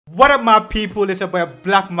What up, my people? It's your boy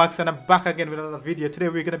Blackmax, and I'm back again with another video. Today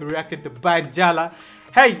we're gonna be reacting to Banjala.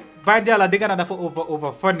 Hey, Banjala, diga na dafa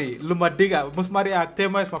over funny. Luma diga, musma react.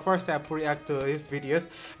 Tema is my first time to react to his videos.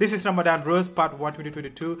 This is Ramadan Rose Part 1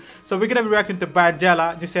 2022. So we're gonna be reacting to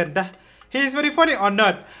Banjala. You said that he's very funny or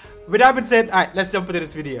not? With that being said, alright, let's jump into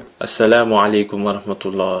this video. Assalamu alaikum wa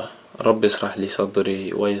rahmatullah. رب اشرح لي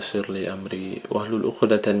صدري ويسر لي امري واحلل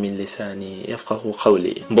عقدة من لساني يفقهوا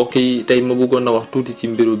قولي mbokk yi tey ma bëggoon na wax tuuti ci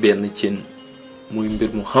mbiru benn cin muy mbir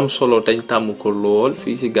mu xam solo tañ tàmm ko lool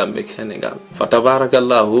fii ci Gambie ak Sénégal fa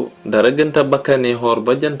tabarakallahu dara gënta bakkane xoor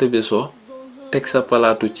ba jant bi so teg sa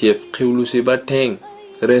palaatu ceeb xiwlu si ba teeng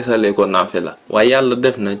reesale ko naafe la waaye yàlla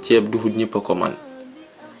def na ceeb duhut ñëpp ko man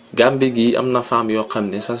Gambie gi am na femme yoo xam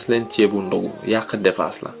ne sas leen ceebu ndogu yàq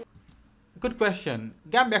defaas la. Good question.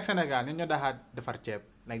 Gambia ak Sénégal ñoo daxaat defar ceeb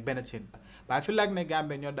like benn cin but I feel like ne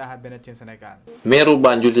Gambia ñoo daxaat benn cin Sénégal. Meeru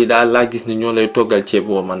Banjul yi daal laa gis ne ñoo lay toggal ceeb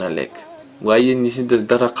boo mën a lekk waaye yéen ñi si des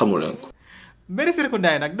dara xamuleen ko. Mairie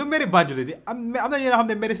Serekunda yi nag du mairie Banjul yi di am na ñoo xam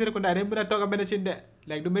ne mairie Serekunda yi dañ mën a toggal benn cin de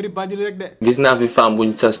like du mairie Banjul rek de. Gis naa fi femme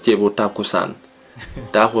buñ sas ceebu tàkkusaan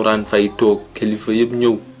taaxuraan fay toog kilifa yëpp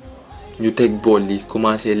ñëw ñu teg bool yi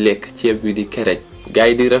commencé lekk ceeb bi di kerej gars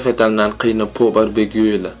yi di rafetal naan xëy na poobar beeg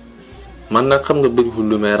yooyu la. man nag xam nga bëriwul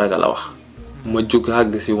lu may ragal a wax ma jóg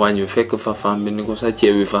àgg si wàññi fekk fa femme bi ni ko sa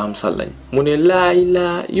ceeb wi fa am salañ mu ne laa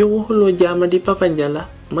yow waxuloo jaama di Papa Njala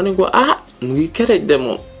ma ne ko mu ngi kerej de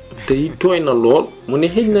moom te it tooy na lool mu ne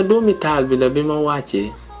xëj na doomi taal bi la bi ma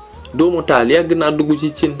wàccee doomu taal yàgg naa dugg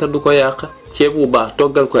ci cin te du ko yàq ceeb bu baax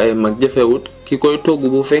toggal ko ay mag jafewut ki koy togg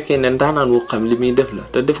bu fekkee ne ndaanaan wu xam li muy def la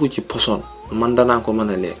te defu ci poson man danaa ko mën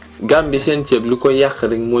a lekk Gambie seen ceeb li koy yàq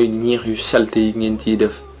rek mooy ñeex yu salte yi ngeen ciy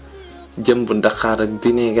def jëmb Dakar ak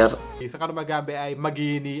vinaigre saxanuma Gambie ay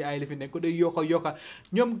magi nii ay lifi nekk ko day yokka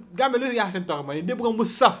ñoom Gambie lu yaax seen togg ma ni débg nga mu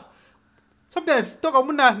saf sometimes togg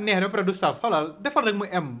mun naa neex ba pare du saf xoolal defal rek mu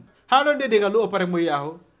em xanaa doon dee déggal lu ëpp rek muy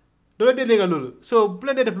yaaxu doon dee déggal loolu so bu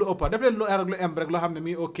leen dee def lu ëpp def leen lu rek lu em rek loo xam ne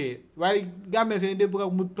muy ok waaye Gambie seen dee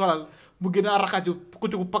bëgg mu xoolal mu gën a raxaju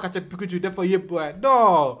kucugu pakaca pikucu def fa yëpp waaye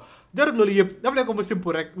doo jarut loolu yëpp daf leen ko mu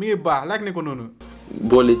simple rek mi ngi baax laaj ne ko noonu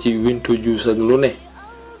boole ci winto juice ak lu ne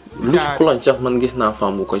lis koloñ sax man gis naa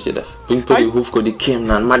femme bu ko ci def buñ përi xuuf ko di kéem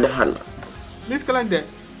naan ma defal la lis koloñ de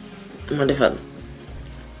ma defal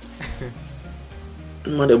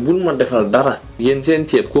ma de bul ma defal dara yéen seen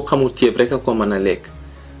ceeb ku xamul ceeb rek a ko mën a lekk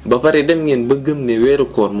ba pare dem ngeen ba gëm ne weeru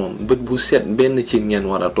koor moom bët bu set benn cin ngeen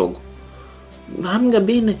war a togg xam nga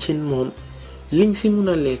benn cin moom liñ si mun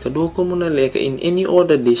a lekk doo ko mun a lekk in any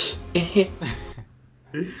other dish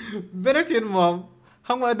benn cin moom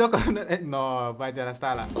xam nga doo ko non Banjala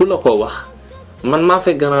stala ku la ko wax man maa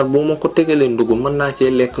fekk ganaar boo ma ko tegalee ndugg mën naa cee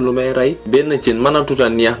lekk lu may rey benn cin mën a tuta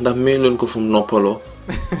neex ndax may leen ko fu mu noppaloo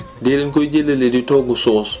di leen koy jëlale di togg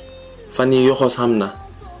soos fan yi yoxos xam na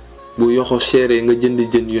bu yoxos seeree nga jënd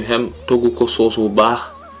jën yu xem togg ko soos bu baax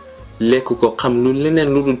lekk ko xam lu leneen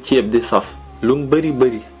lu dul ceeb di saf lu mu bëri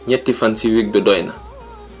ñetti fan si week bi doy na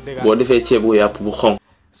boo defee ceeb bu yàpp bu xonq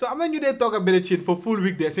so am na ñu dee togg benn cin for full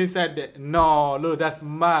week de inside de non loolu that's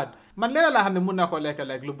mad man leneen laa xam ne mun naa ko lekk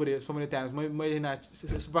like lu bëri so many times mooy naa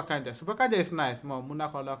super kanja is nice moom mun naa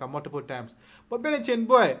ko lekk multiple times but benn cin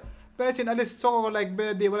boy benn cin at least soo ko like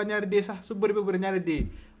benn dee wala ñaari dee sax su bëri ba bëri ñaari dee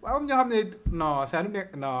waaye am ñoo xam ne non saa du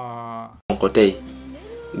nekk non ko tey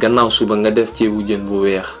gannaaw suba nga def ceebu jën bu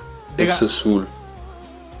weex def sa suul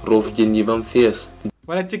roof jën yi bam fees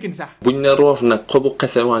wala chicken sax buñ ne roof nag xobu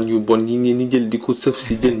xesewaan yu bon yi ngeen ni jël di ko sëf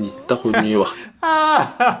si jën yi taxul ñuy wax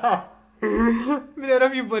mi ne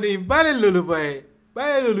roof yu bon yi bàyyi loolu boy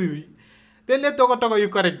bàyyi loolu yi dañ leen togo yu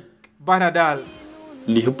correct baax na daal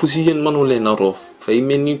li ëpp si jën mënu leen a roof fay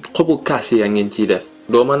mel ni xobu kaas yaa ngeen ciy def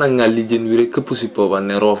doo mën a ngal li jën wi rek këpp si pooba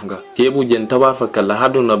ne roof nga ceebu jën tabaafaka la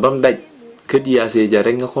àdduna bam daj kët yaasee ja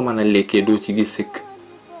rek nga ko mën a lekkee doo ci gis sëkk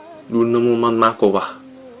loolu na mu man maa ko wax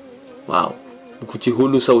waaw ku ci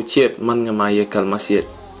xulu saw ceeb man nga maa yekkal ma seet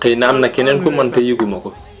xëy na am na keneen ko man te yëguma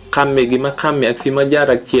ko xàmme gi ma xàmme ak fi ma jaar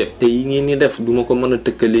ak ceeb te yi ngeen ni def duma ko mën a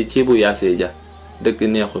tëkkalee ceebu yaasee ja dëgg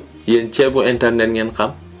neexut yéen ceebu internet ngeen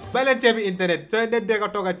xam ba leen ceebu internet soo leen dee ko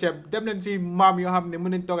togga ceeb dem leen si maam yoo xam ne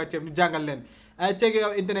mën nañ togga ceeb ñu jàngal leen ay ceeb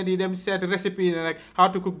internet yi dem seet recipe yi ne rek how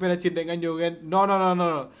to cook benn cin de nga ñëw ngeen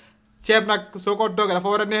non ceeb nag soo ko toggee dafa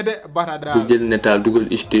war a neex de baax na daal ku jël netaal dugal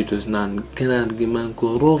status naan ganaar gi man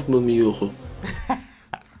ko roof ba mu yuuxu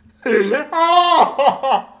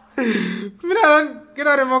mi ne lan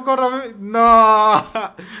ginaar ma ko roof non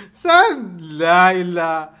san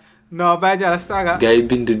la non Banjala staga gars yi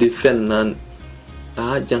bind di fen naan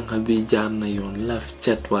jànq bi jaar na yoon laf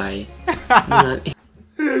cet waay naan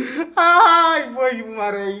ay boy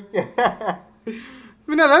mare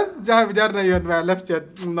Minala, jarna yon ba left chat.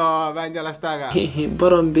 No, ba njala staga.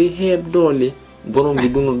 borom bi xeeb dooli borom bi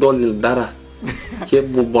duñu dollil dara ceeb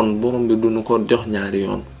bu bon borom bi duñu ko jox ñaari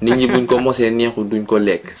yoon nit ñi buñ ko mosee neexu duñ ko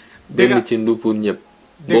lekk benn ci ndu pour ñëpp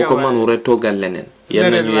boo ko mënu rek toggal leneen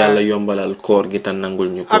yal nañu yàlla yombalal koor gi te nangul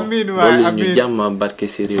ñu ko dolli ñu jàmm barke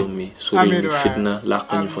si réew mi suri ñu fitna làq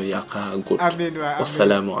ñu fa yàqa gut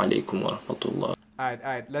wassalaamu aleykum wa rahmatullah.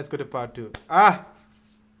 Alright, let's go to part 2.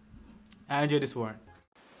 I enjoy this one.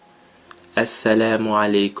 السلام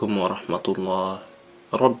عليكم ورحمة الله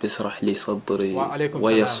رب اشرح لي صدري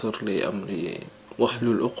ويسر لي أمري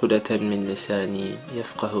واحلل عقدة من لساني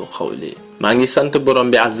يفقه قولي ماغي سانت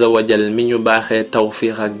بروم بي عز وجل مي ñu baxé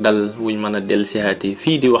tawfiq ak dal wuñ mëna del ci hati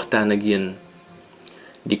fi di waxtaan ak yeen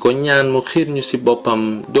di ko ñaan mu xir ñu ci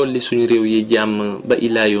bopam dolli suñu réew yi jàmm ba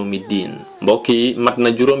ila yawmiddin mbokk yi mat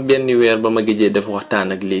na juroom benn weer ba ma gëjé def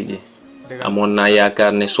waxtaan ak léegi amoon naa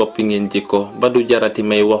yaakaar ne soppi ngeen jikko ba du jarati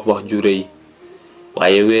may wax ju rëy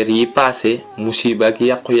waaye weer yi passé musiba ak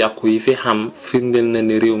yàqu-yàqu yi fi xam firndeel na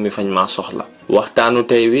ni réew mi fañ maa soxla waxtaanu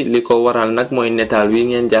tey wi li ko waral nag mooy netaal wi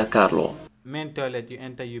ngeen jàkkaarloo. main toilet you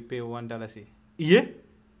enter you pay $1. iye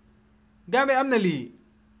Gambia am na lii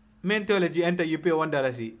main toilet you enter you pay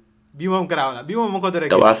 $1 bii moom garaaw la bii moom ma ko doon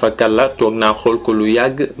rek. tawaar fa kàlla toog naa xool ko lu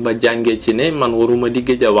yàgg ba jàngee ci ne man waruma di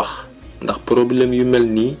gëj a wax. ndax problème yu mel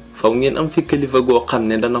nii faw ngeen am fi kilifa goo xam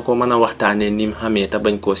ne dana ko mën a waxtaanee ni mu xamee te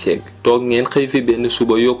bañ koo segg toog ngeen xëy fi benn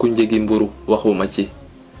suba yokku njëgi mburu waxuma ci.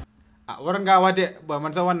 waroon ngaa wate booy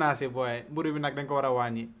man sax wan naa si booy mburu bi nag dañ ko war a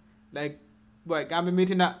wàññi like booy Gambie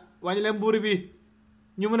métti na wàññi leen mburu bi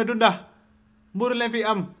ñu mën a dunda mburu leen fi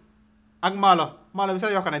am ak maalo bi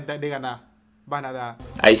sax yokk nañ dégg naa baax na daal.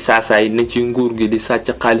 ay saasaay ne ci nguur gi di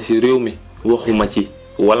sàcc xaalis réew mi waxuma ci.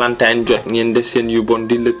 Valentine jot ngeen def seen yu bon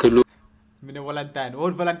di lëkkaloo. mi ne Valentine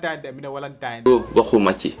woon Valentine de mi ne Valentine.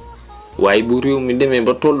 waxuma ci waaye bu réew mi demee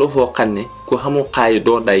ba tollu foo xam ne ku xamul xaayi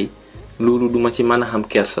doo day loolu duma ci mën a xam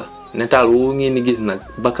kersa. netaal woo ngeen di gis nag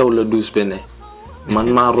Bakau la douze bene man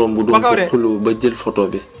maa romb doon fa xuloo ba jël photo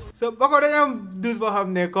bi. so Bakau dañu am douze boo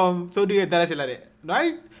xam ne comme soo duggee dalasi la de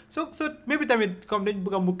waaye so maybe tamit comme dañ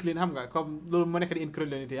bëgg a mu clean xam nga comme loolu moo nekk di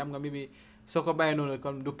inclusivity xam nga maybe soo ko bàyyee noonu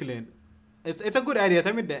comme du clean. it's a good idea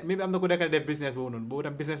tamit de maybe am na ku nekk def business boobu noonu boobu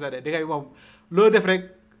tam business la de dëgg moom loo def rek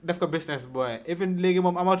def ko business boy even léegi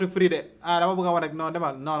moom amatu free de dama bëgg a wax rek non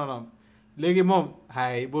demal non léegi moom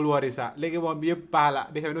hay bul wari sax léegi moom bi yëpp baax la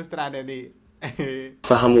di xew nu strandé nii.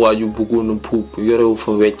 fa xam waaju bëggoon a puub yorewu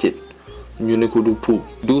fa weccit ñu ne ko du puub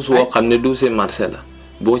duus woo xam ne duuse marché la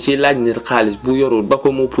boo ciy laaj nit xaalis bu yorul ba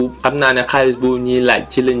ko mu puub xam naa ne xaalis boobu ñuy laaj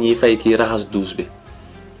ci la ñuy fay kii raxas duus bi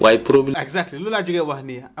waaye problème. exactly lu laa jógee wax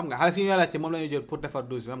nii xam nga xaalis yi ñuy laajte moom la ñuy jël pour defar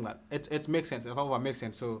duus bi xam nga it make sense dafa war make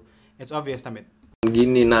sense so it's obvious tamit.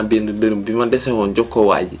 génnee naa benn dërëm bi ma dese woon jox ko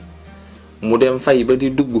waa ji mu dem fay ba di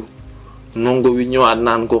dugg nongo wi ñëwaat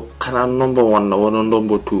naan ko xanaa ndombo wan na wala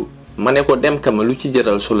ndombo tuur ma ne ko dem kama lu ci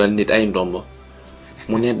jëral solal nit ay ndombo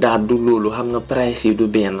mu ne daa du loolu xam nga price yi du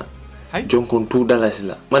benn jonkoon $2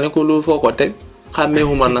 la ma ne ko loolu foo ko teg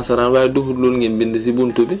xàmmeewuma nasaraan waaye duhut loolu ngeen bind si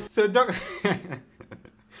buntu bi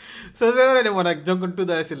so soo dem woon ak jonkoon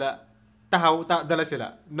 $2 la taxaw $1 la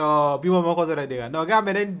non bi moom moo ko doon dégg non gaa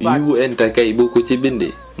dañ yu enta kay boo ko ci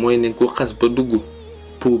bindee mooy ne ku xas ba dugg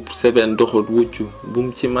puub seben doxut wuccu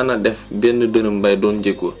bum ci mën a def benn dërëm bay doon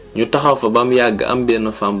njëkkoo ñu taxaw fa ba mu yàgg am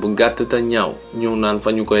benn femme bu gàtt te ñaaw ñëw naan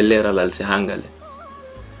fa ñu koy leeralal ci hàngale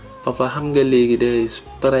papa xam nga léegi there is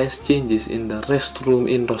price changes in the restroom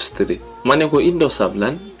industry ma ne ko indosab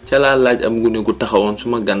lan ca laa laaj am gune gu taxawoon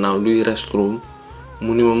suma gannaaw luy restroom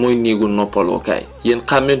mu ni ma mooy néegu noppalookaay yéen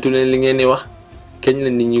xàmmentu leen li ngeen di wax kañ la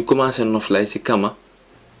nit ñi commencé noflay ci kama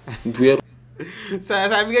weeru sa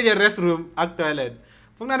mi nga jël restroom ak toilet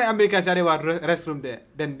foog naa ne America si waa restroom de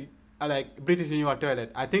then like British yi ñuy wax toilet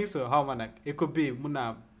I think so xaw ma nag it could be mun naa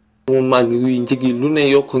am mu màgg wi njëgi lu ne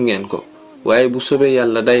yokk ngeen ko waaye bu sobee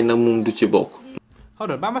yàlla day na moom du ci bokk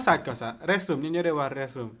hold on ba ma saaj ko sax restroom ñu ñoo dee wax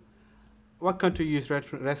restroom what country use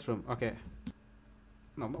restroom okay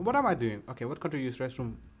no what am I doing okay what country use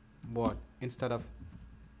restroom board instead of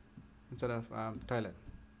toilet.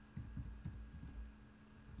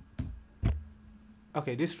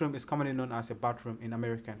 Okay, this room is commonly known as a bathroom in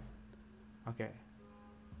American. Okay.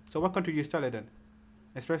 So what country use toilet then?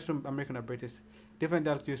 Is restroom American or British? Different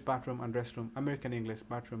dialects use bathroom and restroom. American English,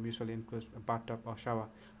 bathroom usually includes a bathtub or shower,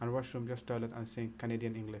 and washroom just toilet and sink.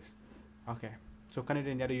 Canadian English. Okay. So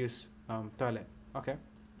Canadian you use toilet. Okay.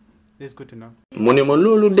 This is good to know. Mune ma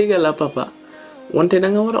lolu degala papa. Wante da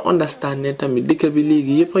nga wara understand ne tamit dikka bi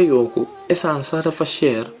legi yepa yoku. Essence dafa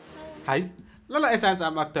cher. Hay. Lala essence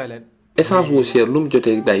am ak toilet. Essence wo cher lum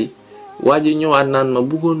joté day waa ji ñëwaat naan ma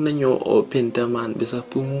bëggoon nañoo oo pentaman bi sax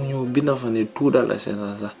pour mu ñëw bina fa ne $2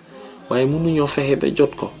 sax waaye mënuñoo fexe ba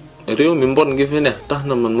jot ko réew mi mbon ngi fi ne tax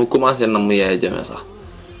na man mu commencé na mu Yaya Jammeh sax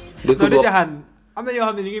dëkk boo am na ñoo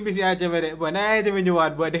xam ne ñu ngi bis Yaya Jammeh de booy na Yaya Jammeh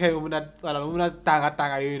ñëwaat booy dafay mun a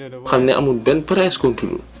tànga yooyu noonu xam ne amul benn presse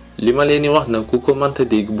contrôle li ma leen di wax nag ku ko mënta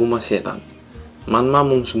dégg bu ma seetaan man maa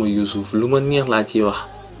moom suma Youssouf lu ma neex laa ciy wax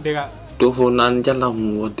toofoo naan jàllax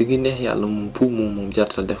moom wax dëgg neex yàlla moom pour moom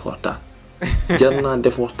jarta def waxtaan jar naa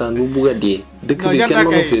def waxtaan bu bugg a dee dëkk bi kenn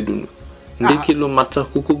mënu fee dund ndekki lu mat sax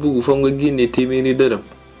ku ko bugg foog nga génnee téeméeri dërëm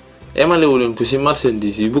emalewu leen ko ci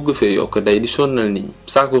marchandise yi bugg fee yokk day di sonnal nit ñi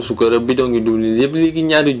saako sukkar bidon ngi dul yëpp léegi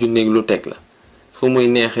ñaari junneeg lu teg la fu muy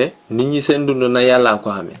neexee nit ñi seen dund na yàllaa ko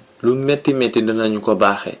xamee lu metti metti danañu ko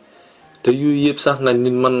baaxee te yooyu yëpp sax nag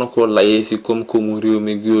nit mën na koo layee ci koom-koomu réew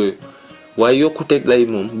mi yooyu waaye yokkuteeg lay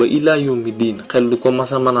moom ba ilaa yombi diin xel du ko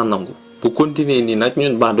masa mën a nangu bu continuer nii nag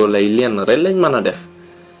ñun baadoo lay lenn rek lañ mën a def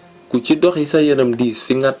ku ci doxi sa yaram diis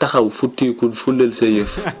fi nga taxaw futteekul fulal sa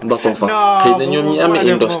yëf ba ko fa xëy na ñoom ñi amee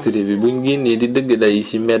industrie bi buñ génnee di dëgg day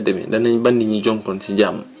ci mbedd mi danañ bandi ñi jonkoon ci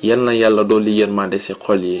jàmm yal na yàlla dolli yërmande ci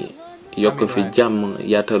xol yi yokk fi jàmm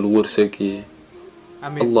yaatal wërsëg yi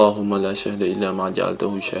allahumma la sahla illa ma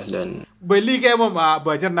ja'altahu sahlan boy lii kay moom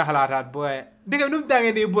boy jar na xalaataat boy dégg nu mu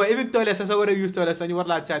tàngee nii boy even toilet sa war a use toilet sa ñu war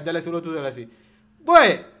laa caaj dale si loo tuddala si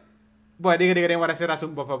boy dégg dañ war a seetaan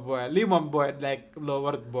suñu boppa boy lii moom boy like loo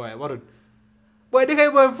warut boy dégg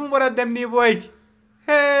boy fu mu war a dem nii boy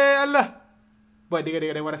hey Allah boy dégg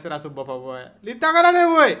dañ war a seetaan suñu boppa boy lii tànga na de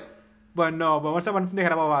boy no boy man sama fu nekk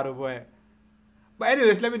dama waaru boy but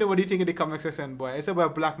anyways let me know what you think in the comment section boy. It's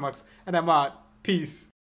about Blackmax and I'm out. Peace.